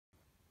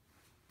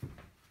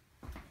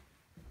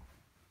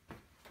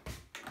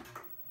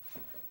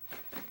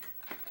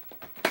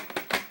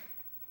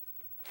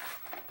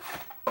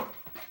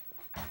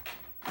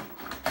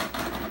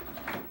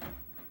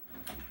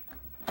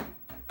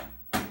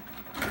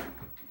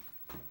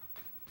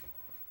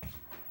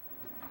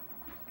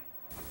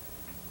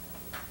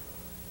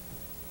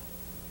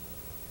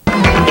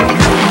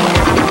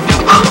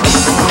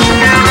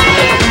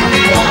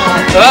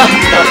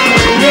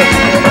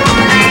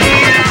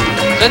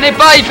traînez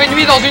pas, il fait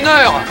nuit dans 1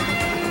 heure.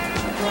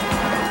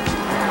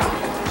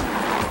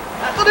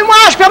 Attendez-moi,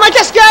 je perds ma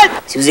casquette.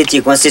 Si vous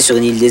étiez coincé sur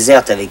une île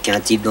déserte avec un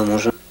type dans mon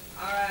genre...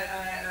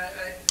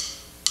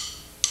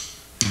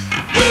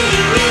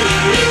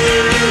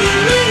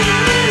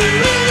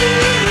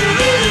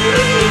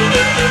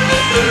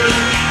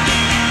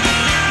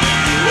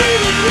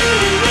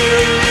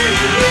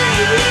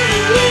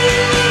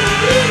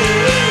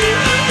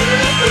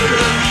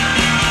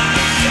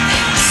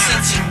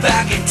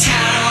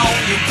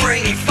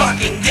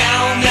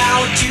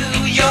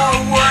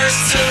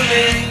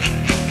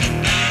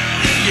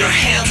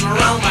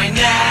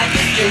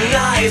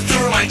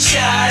 Through my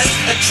chest,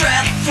 a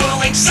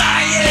dreadful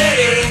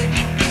anxiety.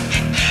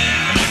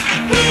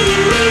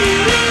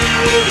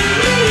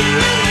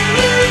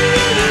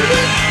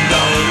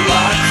 No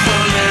luck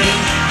for me.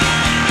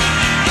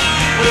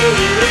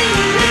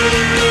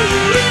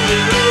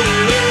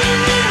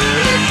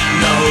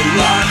 No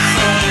luck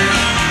for me.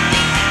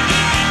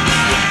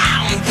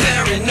 I'm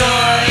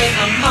paranoid,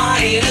 my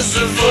mind is a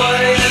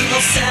void and no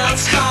sound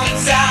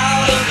comes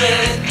out of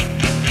it.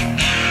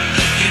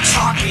 You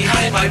talk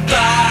behind my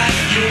back,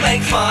 you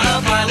make fun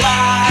of my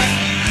life.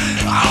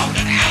 Oh,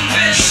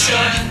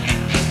 ambition.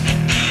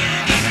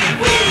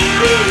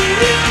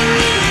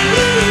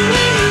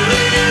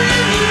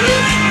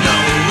 No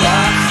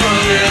luck for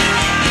me.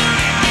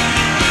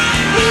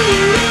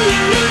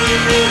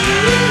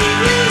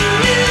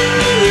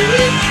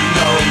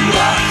 No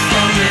luck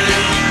for me.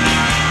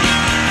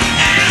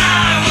 And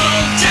I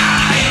will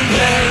die in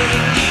pain.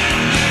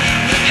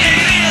 It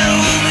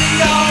will be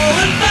all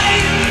in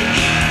vain.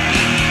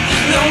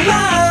 No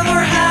matter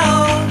how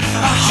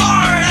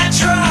hard I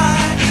try,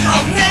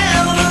 I'll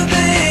never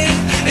be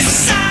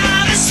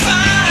satisfied.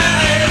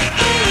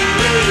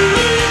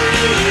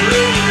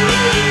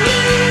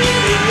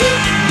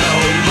 No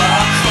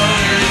luck for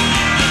me.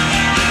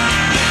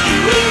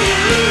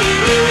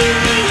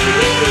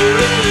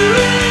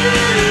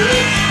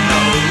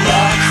 No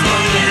luck for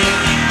me.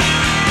 No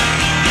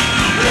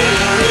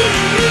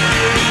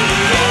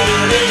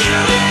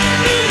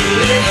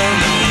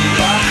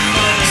luck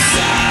for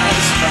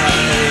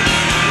satisfied.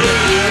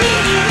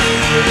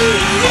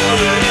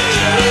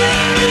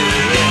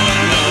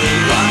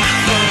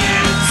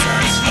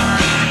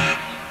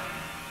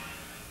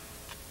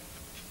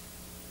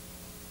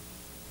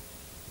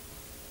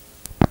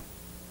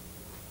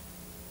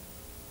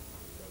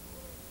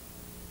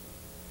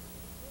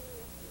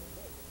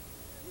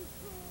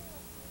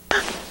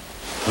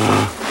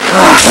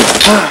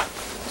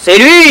 C'est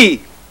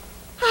lui!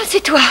 Ah, c'est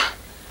toi.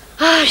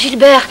 Ah,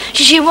 Gilbert,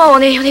 Gigi et moi, on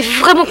est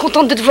vraiment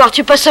contentes de te voir,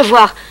 tu peux pas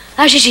savoir.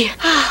 Hein, Gigi?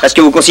 Parce que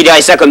vous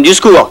considérez ça comme du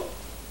secours?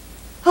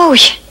 Oh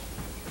oui.